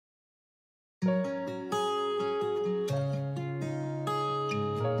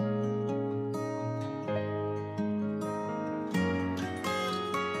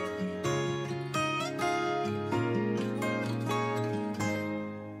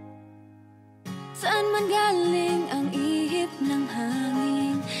Saan man galing ang ihip ng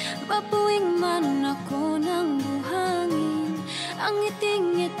hangin, mapuwing man ako ng buhangin. Ang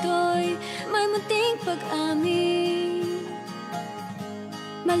ngiting ito'y may munting pag-amin.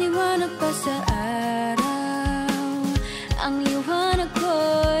 Maliwanag pa sa araw, ang liwanag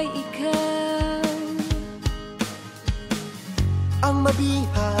ko'y ikaw. Ang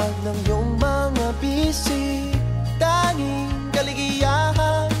mabihag ng iyong mga bisig, tanging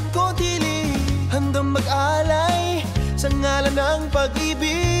kaligayahan ko tili. Handang mag-alay sa ngalan ng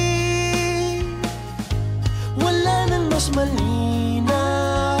pag-ibig. Wala nang mas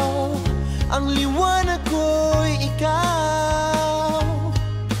malinaw, ang liwanag ko'y ikaw.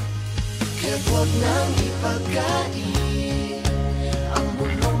 Kaya't huwag nang ipagkain ang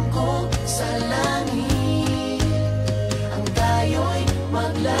bulong ko sa langit. Ang tayo'y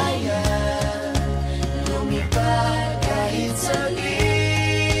maglaya, lumipad kahit saglit.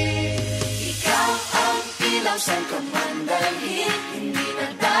 Ikaw ang ilaw, saan ka man dalhin, hindi na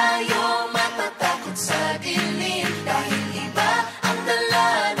tayo matatakot sa dilim. Dahil iba ang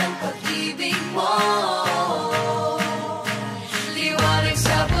dala ng pag-ibig mo, liwanag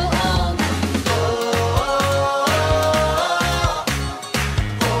sa buong mundo.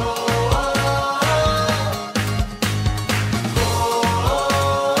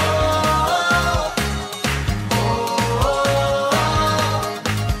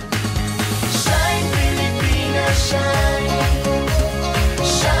 Shine Pilipinas, shine.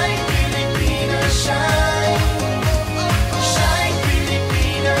 Shine Pilipinas, shine. Shine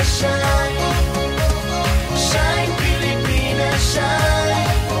Pilipinas, shine. Shine Pilipinas, shine.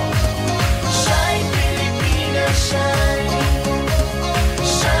 Shine Pilipinas, shine.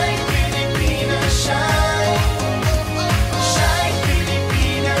 Shine Pilipinas, shine. Shine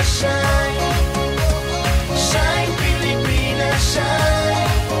Pilipinas, shine. Shine Pilipinas, shine.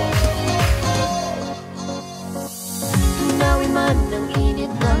 Tunawin man ng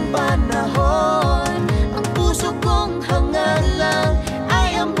init ng panahon, ang puso kong hangal lang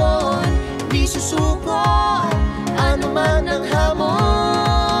ay ambon. Di susuko, ano man ang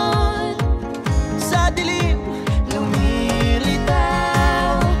hamon. Sa dilim,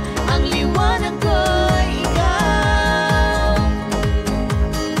 lumilitaw, ang liwanag ko'y ikaw.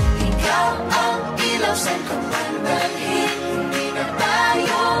 Ikaw ang ilaw, saan ka man dalhin, hindi na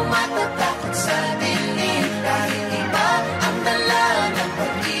tayo matatakot sa dilim. Dahil iba ang dala ng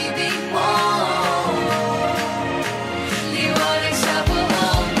pag-ibig mo, liwanag sa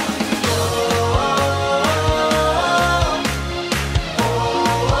buong mundo.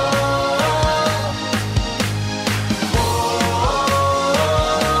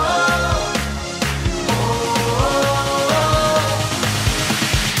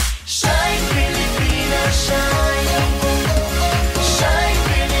 Shine Pilipinas, shine. Shine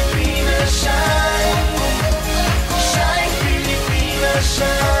Pilipinas, shine. Shine Pilipinas,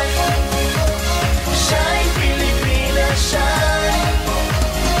 shine. Shine Pilipinas, shine.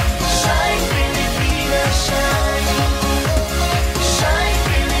 Shine Pilipinas, shine. Shine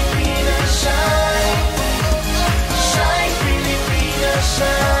Pilipinas, shine. Shine Pilipinas,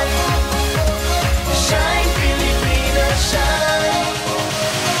 shine. Shine Pilipinas, shine.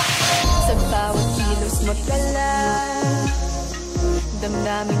 Sa bawat kilos magdala,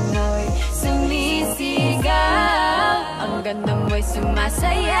 damdamin mo'y sumisigaw. Ang ganda mo'y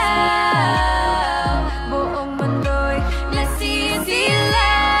sumasayaw, buong mundo'y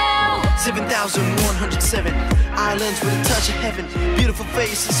nasisilaw. 7,107 islands with a touch of heaven. Beautiful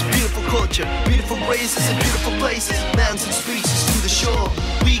faces, beautiful culture, beautiful races and beautiful places. Mountains, beaches to the shore.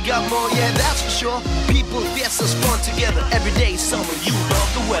 We got more, yeah, that's for sure. People, fiestas, fun together. Every day, summer, you love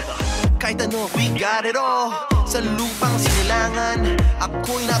the weather. Kahit ano, we got it all. Sa lupang sinilangan,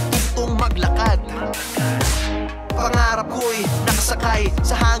 ako'y natutong maglakad. Pangarap ko'y nakasakay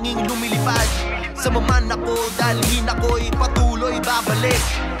sa hanging lumilipad. Sa maman ako, dalhin ako'y patuloy babalik.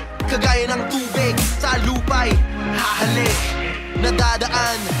 Kagaya ng tubig sa lupa'y hahalik.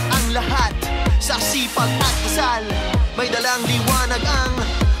 Nadadaan ang lahat sa sipag at dasal. May dalang liwanag ang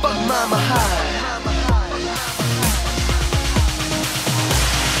pagmamahal.